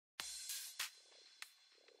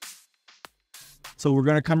So we're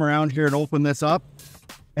going to come around here and open this up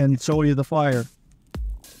and show you the fire.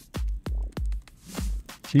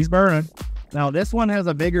 She's burning. Now this one has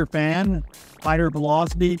a bigger fan, higher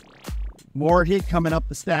velocity, more heat coming up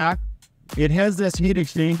the stack. It has this heat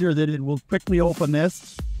exchanger that it will quickly open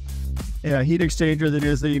this. Heat exchanger that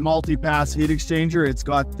is a multi-pass heat exchanger. It's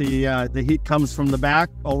got the heat comes from the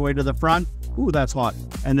back all the way to the front. Ooh, that's hot.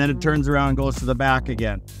 And then it turns around and goes to the back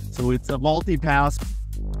again. So it's a multi-pass,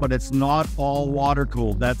 but it's not all water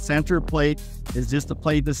cooled. That center plate is just a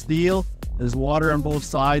plate of steel. There's water on both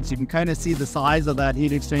sides. You can kind of see the size of that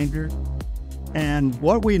heat exchanger. And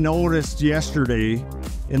what we noticed yesterday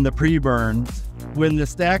in the pre-burns, when the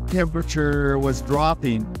stack temperature was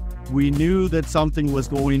dropping, we knew that something was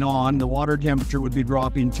going on. The water temperature would be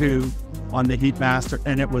dropping too on the Heatmaster,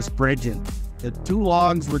 and it was bridging. The two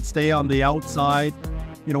logs would stay on the outside,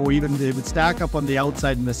 you know, even they would stack up on the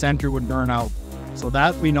outside and the center would burn out. So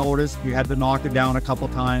that we noticed. We had to knock it down a couple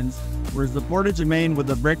times. Whereas the Portage and Main with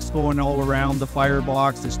the bricks going all around the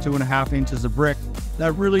firebox, there's 2.5 inches of brick.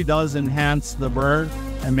 That really does enhance the burn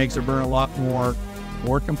and makes it burn a lot more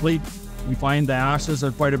complete. We find the ashes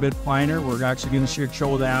are quite a bit finer. We're actually going to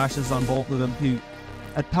show the ashes on both of them too.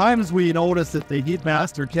 At times we notice that the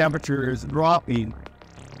Heatmaster temperature is dropping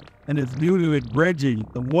and it's due to it bridging.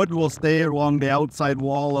 The wood will stay along the outside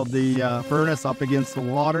wall of the furnace up against the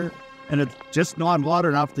water, and it's just not hot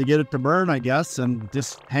enough to get it to burn, I guess, and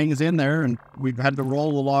just hangs in there, and we've had to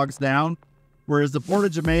roll the logs down. Whereas the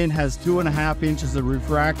Portage and Main has 2.5 inches of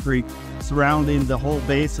refractory surrounding the whole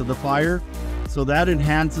base of the fire. So that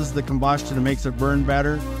enhances the combustion and makes it burn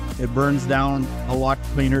better. It burns down a lot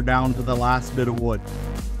cleaner down to the last bit of wood.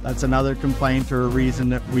 That's another complaint or a reason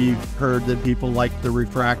that we've heard that people like the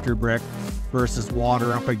refractory brick versus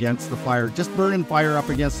water up against the fire. Just burning fire up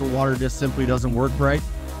against the water just simply doesn't work right.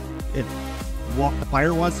 The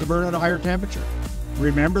fire wants to burn at a higher temperature.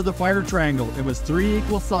 Remember the fire triangle. It was 3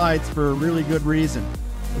 equal sides for a really good reason.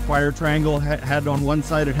 The fire triangle had on one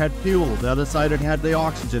side it had fuel, the other side it had the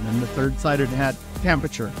oxygen, and the third side it had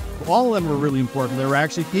temperature. All of them were really important. They were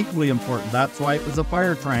actually equally important. That's why it was a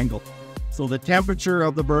fire triangle. So the temperature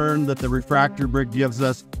of the burn that the refractory brick gives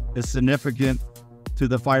us is significant to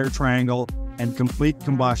the fire triangle and complete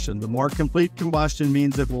combustion. The more complete combustion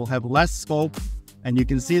means it will have less smoke, and you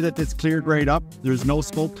can see that it's cleared right up. There's no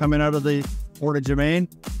smoke coming out of the Portage and Main.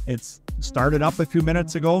 It's started up a few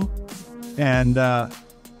minutes ago, and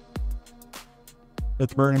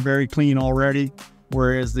it's burning very clean already,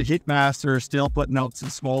 whereas the Heatmaster is still putting out some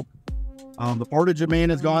smoke. The Portage and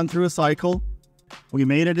Main has gone through a cycle. We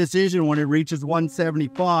made a decision when it reaches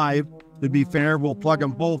 175, to be fair, we'll plug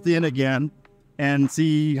them both in again and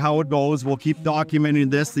see how it goes. We'll keep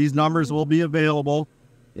documenting this. These numbers will be available.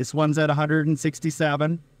 This one's at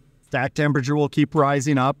 167. Stack temperature will keep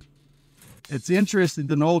rising up. It's interesting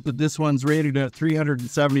to note that this one's rated at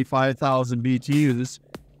 375,000 BTUs,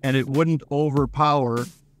 and it wouldn't overpower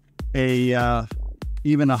a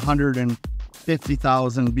even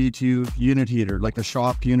 150,000 BTU unit heater, like a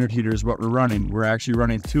shop unit heater is what we're running. We're actually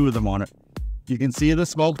running 2 of them on it. You can see the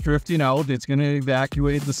smoke drifting out. It's going to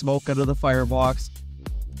evacuate the smoke out of the firebox.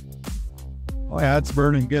 Oh yeah, it's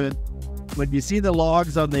burning good. But you see the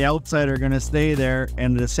logs on the outside are going to stay there,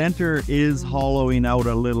 and the center is hollowing out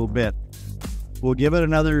a little bit. We'll give it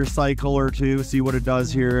another cycle or two, see what it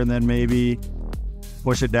does here, and then maybe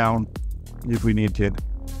push it down if we need to.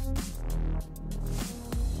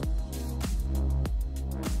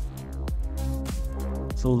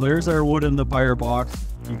 So there's our wood in the firebox.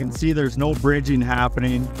 You can see there's no bridging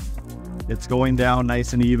happening. It's going down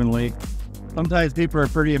nice and evenly. Sometimes people are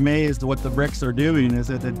pretty amazed at what the bricks are doing, is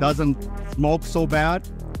that it doesn't smoke so bad.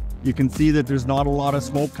 You can see that there's not a lot of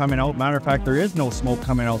smoke coming out. Matter of fact, there is no smoke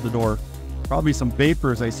coming out the door. Probably some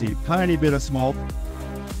vapors I see, tiny bit of smoke.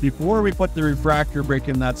 Before we put the refractory brick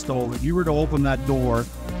in that stove, if you were to open that door,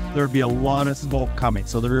 there'd be a lot of smoke coming.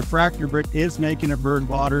 So the refractory brick is making it burn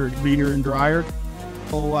hotter, cleaner, and drier.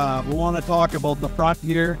 So we want to talk about the front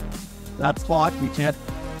here. That's hot. You can't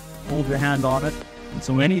hold your hand on it. And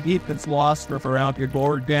so any heat that's lost around your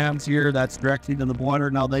door jams here, that's directly to the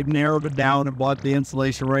boiler. Now they've narrowed it down and brought the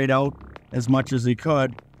insulation right out as much as they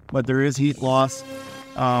could, but there is heat loss,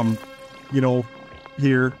 you know,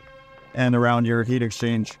 here and around your heat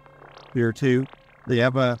exchange here too. They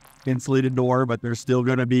have a insulated door, but there's still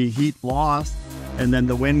going to be heat loss, and then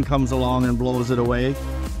the wind comes along and blows it away.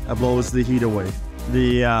 It blows the heat away.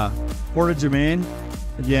 The Portage and Main,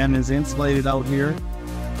 again, is insulated out here.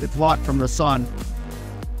 It's hot from the sun.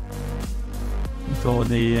 So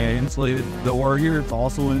the insulated door here, it's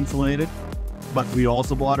also insulated, but we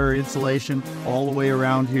also bought our insulation all the way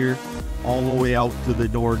around here, all the way out to the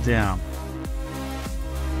door jamb.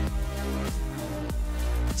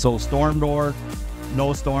 So storm door,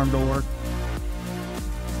 no storm door.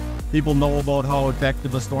 People know about how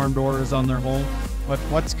effective a storm door is on their home. But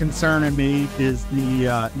what's concerning me is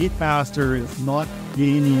the Heatmaster is not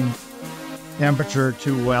gaining temperature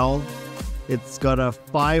too well. It's got a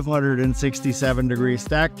 567 degree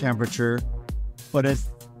stack temperature, but its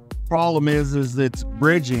problem is it's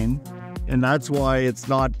bridging, and that's why it's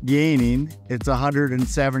not gaining. It's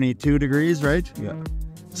 172 degrees, right? Yeah.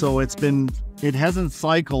 So it hasn't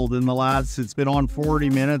cycled in the last, it's been on 40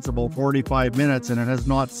 minutes, about 45 minutes, and it has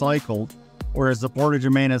not cycled, whereas the Portage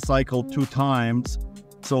and Main has cycled 2 times.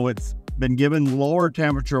 So it's been given lower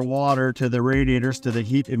temperature water to the radiators, to the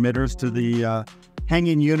heat emitters, to the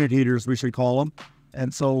hanging unit heaters, we should call them.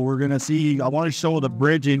 And so we're going to see, I want to show the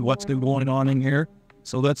bridging, what's been going on in here.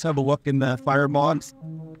 So let's have a look in the firebox.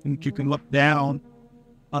 And you can look down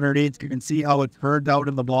underneath, you can see how it's burned out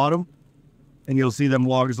in the bottom. And you'll see them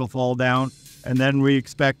logs will fall down. And then we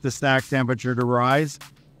expect the stack temperature to rise.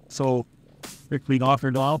 So quickly knock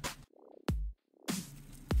it off.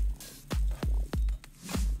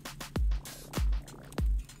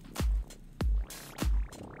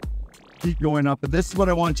 Keep going up, but this is what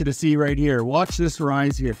I want you to see right here. Watch this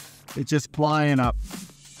rise here. It's just flying up.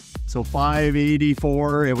 So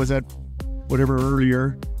 584, it was at whatever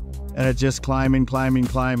earlier, and it's just climbing.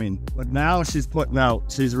 But now she's putting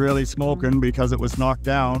out. She's really smoking because it was knocked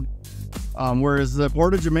down. Whereas the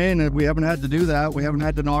Portage and Main, we haven't had to do that. We haven't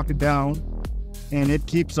had to knock it down, and it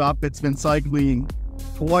keeps up. It's been cycling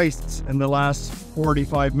twice in the last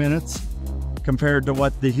 45 minutes. Compared to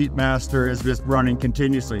what the Heatmaster is just running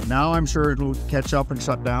continuously. Now I'm sure it'll catch up and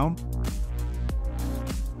shut down.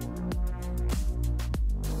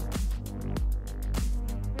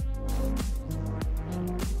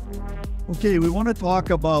 Okay, we want to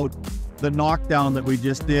talk about the knockdown that we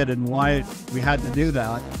just did and why we had to do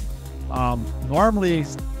that. Normally,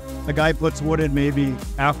 a guy puts wood in maybe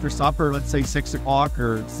after supper, let's say 6 o'clock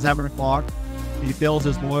or 7 o'clock. He fills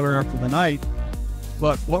his boiler up for the night.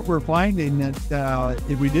 But what we're finding that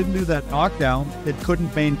if we didn't do that knockdown, it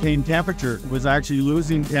couldn't maintain temperature. It was actually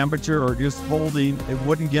losing temperature or just holding. It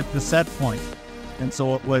wouldn't get the set point. And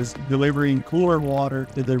so it was delivering cooler water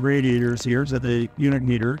to the radiators here, to the unit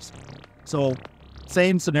heaters. So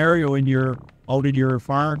same scenario out in your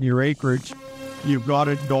farm, your acreage. You've got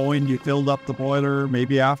it going, you filled up the boiler,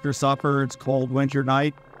 maybe after supper, it's cold winter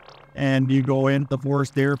night. And you go in, the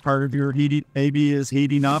forced air part of your heating maybe is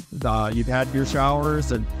heating up. You've had your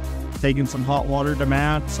showers and taken some hot water to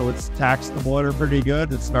mat, so it's taxed the boiler pretty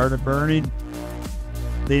good. It started burning.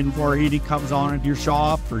 Then before heating comes on at your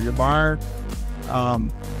shop or your barn,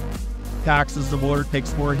 taxes the boiler,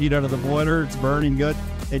 takes more heat out of the boiler. It's burning good.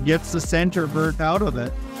 It gets the center burnt out of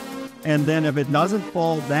it. And then if it doesn't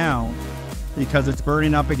fall down, because it's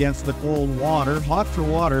burning up against the cold water, hot for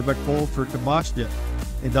water, but cold for combustion,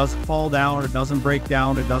 it doesn't fall down, it doesn't break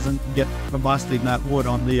down, it doesn't get combusting that wood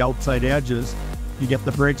on the outside edges. You get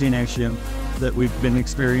the bridging issue that we've been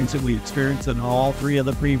experiencing. We experienced it in all 3 of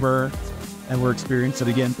the pre-burns, and we're experiencing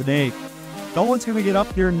it again today. No one's going to get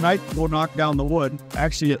up here tonight and go knock down the wood.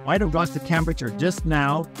 Actually, it might have got the temperature just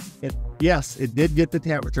now. Yes, it did get the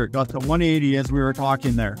temperature. It got to 180 as we were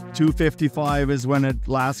talking there. 255 is when it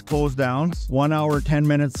last closed down. 1 hour,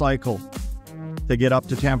 10-minute cycle to get up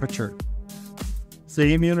to temperature.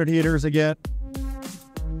 Same unit heaters again,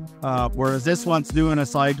 whereas this one's doing a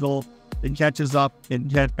cycle, it catches up in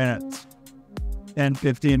 10 minutes, 10,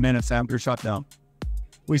 15 minutes after shutdown.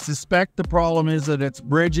 We suspect the problem is that it's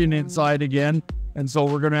bridging inside again, and so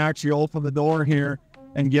we're going to actually open the door here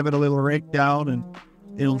and give it a little rake down, and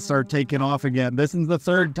it'll start taking off again. This is the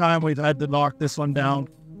 3rd time we've had to knock this one down.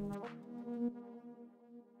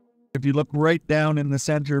 If you look right down in the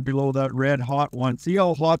center below that red hot one, see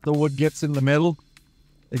how hot the wood gets in the middle?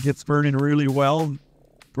 It gets burning really well,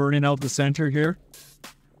 burning out the center here.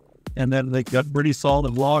 And then they got pretty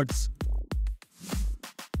solid logs.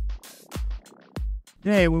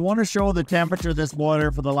 Okay, we want to show the temperature of this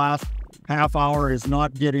boiler for the last half hour is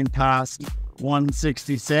not getting past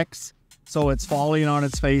 166. So it's falling on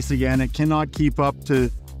its face again. It cannot keep up to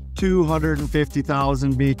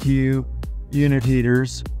 250,000 BTU unit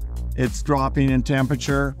heaters. It's dropping in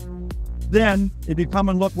temperature. Then, if you come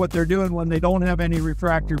and look what they're doing when they don't have any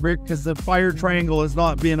refractory brick, because the fire triangle is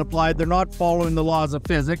not being applied, they're not following the laws of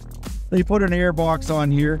physics. They put an air box on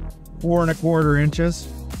here, 4 1/4 inches,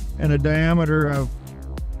 and a diameter of,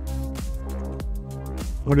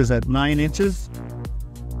 9 inches?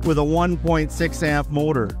 With a 1.6 amp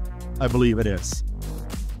motor, I believe it is.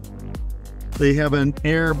 They have an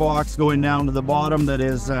air box going down to the bottom that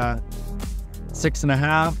is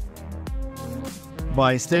 6.5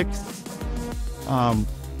 by 6.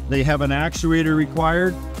 They have an actuator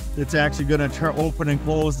required. It's actually going to open and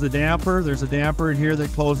close the damper. There's a damper in here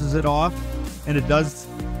that closes it off, and it does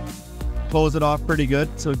close it off pretty good.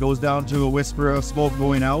 So it goes down to a whisper of smoke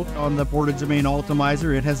going out on the Portage and Main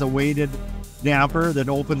Optimizer. It has a weighted damper that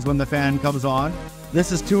opens when the fan comes on.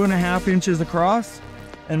 This is 2.5 inches across,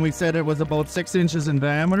 and we said it was about 6 inches in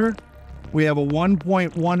diameter. We have a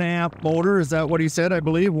 1.1 amp motor. Is that what he said? I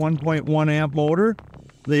believe 1.1 amp motor.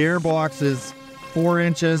 The airbox is 4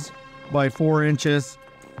 inches by 4 inches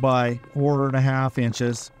by 4.5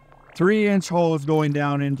 inches. 3-inch hose going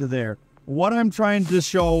down into there. What I'm trying to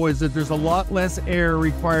show is that there's a lot less air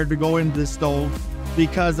required to go into the stove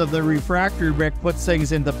because of the refractory brick puts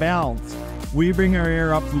things into balance. We bring our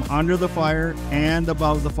air up from under the fire and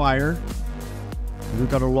above the fire. We've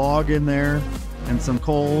got a log in there and some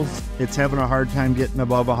coals. It's having a hard time getting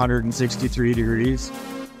above 163 degrees.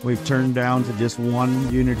 We've turned down to just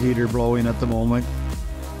 1 unit heater blowing at the moment.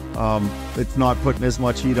 It's not putting as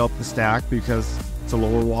much heat up the stack because it's a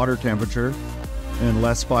lower water temperature and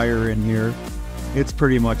less fire in here. It's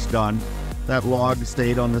pretty much done. That log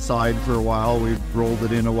stayed on the side for a while. We rolled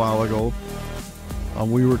it in a while ago.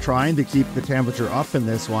 We were trying to keep the temperature up in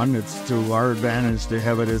this one. It's to our advantage to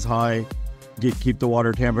have it as high, keep the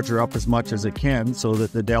water temperature up as much as it can so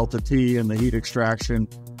that the delta T and the heat extraction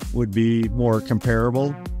would be more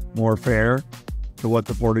comparable, more fair to what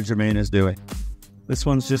the Portage and Main is doing. This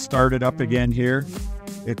one's just started up again here.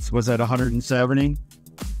 It was at 170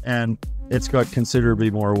 and it's got considerably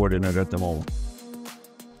more wood in it at the moment.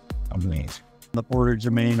 Amazing. The Portage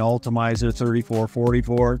and Main Optimizer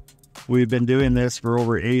 3444. We've been doing this for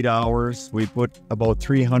over 8 hours. We put about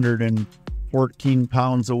 314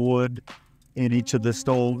 pounds of wood in each of the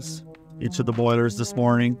stoves, each of the boilers this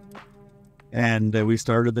morning. And we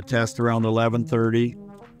started the test around 11:30.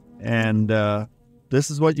 And this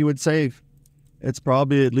is what you would save. It's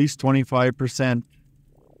probably at least 25%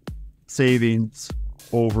 savings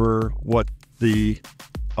over what the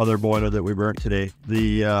other boiler that we burnt today.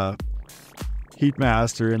 The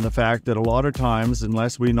Heatmaster, and the fact that a lot of times,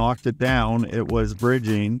 unless we knocked it down, it was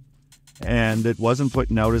bridging and it wasn't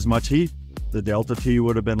putting out as much heat. The delta T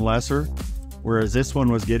would have been lesser, whereas this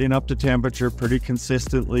one was getting up to temperature pretty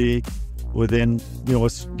consistently within, a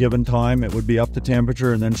given time. It would be up to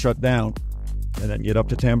temperature and then shut down, and then get up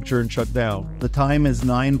to temperature and shut down. The time is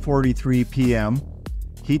 9:43 p.m.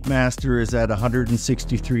 Heatmaster is at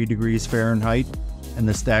 163 degrees Fahrenheit, and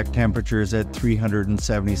the stack temperature is at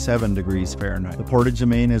 377 degrees Fahrenheit. The Portage and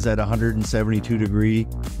Main is at 172 degree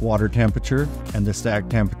water temperature, and the stack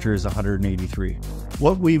temperature is 183.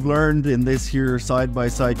 What we've learned in this here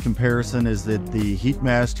side-by-side comparison is that the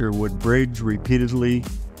Heatmaster would bridge repeatedly,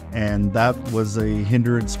 and that was a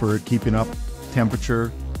hindrance for it keeping up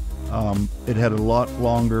temperature. It had a lot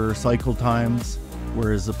longer cycle times,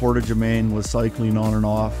 whereas the Portage and Main was cycling on and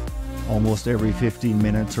off almost every 15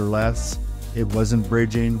 minutes or less. It wasn't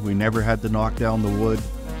bridging. We never had to knock down the wood.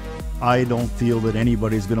 I don't feel that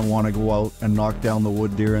anybody's going to want to go out and knock down the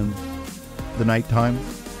wood during the nighttime.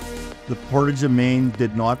 The Portage and Main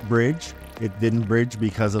did not bridge. It didn't bridge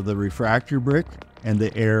because of the refractory brick and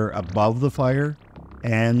the air above the fire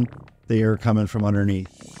and the air coming from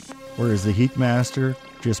underneath. Whereas the Heatmaster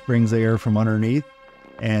just brings the air from underneath,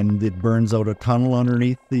 and it burns out a tunnel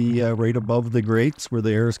underneath the right above the grates where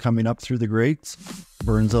the air is coming up through the grates.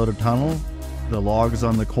 Burns out a tunnel. The logs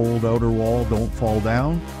on the cold outer wall don't fall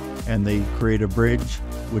down, and they create a bridge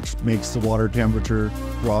which makes the water temperature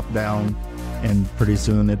drop down, and pretty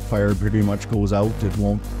soon that fire pretty much goes out. It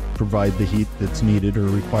won't provide the heat that's needed or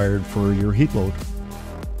required for your heat load.